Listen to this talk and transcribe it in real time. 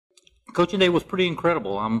Coaching Day was pretty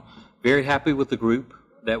incredible. I'm very happy with the group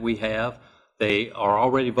that we have. They are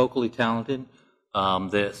already vocally talented.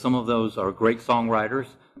 Some of those are great songwriters.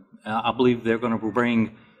 I believe they're going to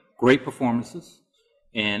bring great performances,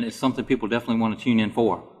 and it's something people definitely want to tune in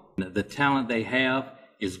for. The talent they have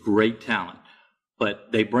is great talent,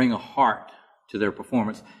 but they bring a heart to their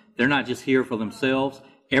performance. They're not just here for themselves.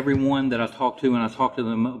 Everyone that I talk to, and I talk to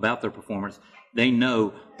them about their performance, they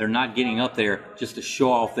know they're not getting up there just to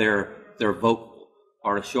show off their vocal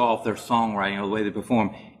or to show off their songwriting or the way they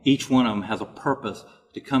perform. Each one of them has a purpose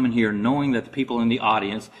to come in here knowing that the people in the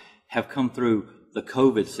audience have come through the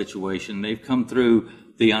COVID situation. They've come through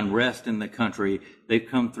the unrest in the country. They've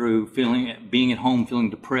come through being at home, feeling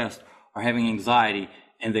depressed or having anxiety,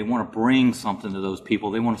 and they want to bring something to those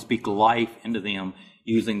people. They want to speak life into them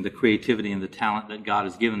using the creativity and the talent that God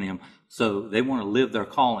has given them. So they want to live their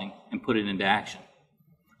calling and put it into action.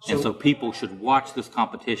 And so people should watch this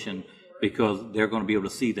competition because they're going to be able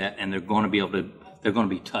to see that, and they're going to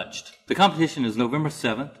be touched. The competition is November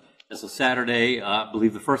 7th. It's a Saturday, I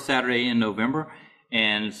believe the first Saturday in November.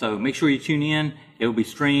 And so make sure you tune in. It will be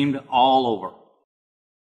streamed all over.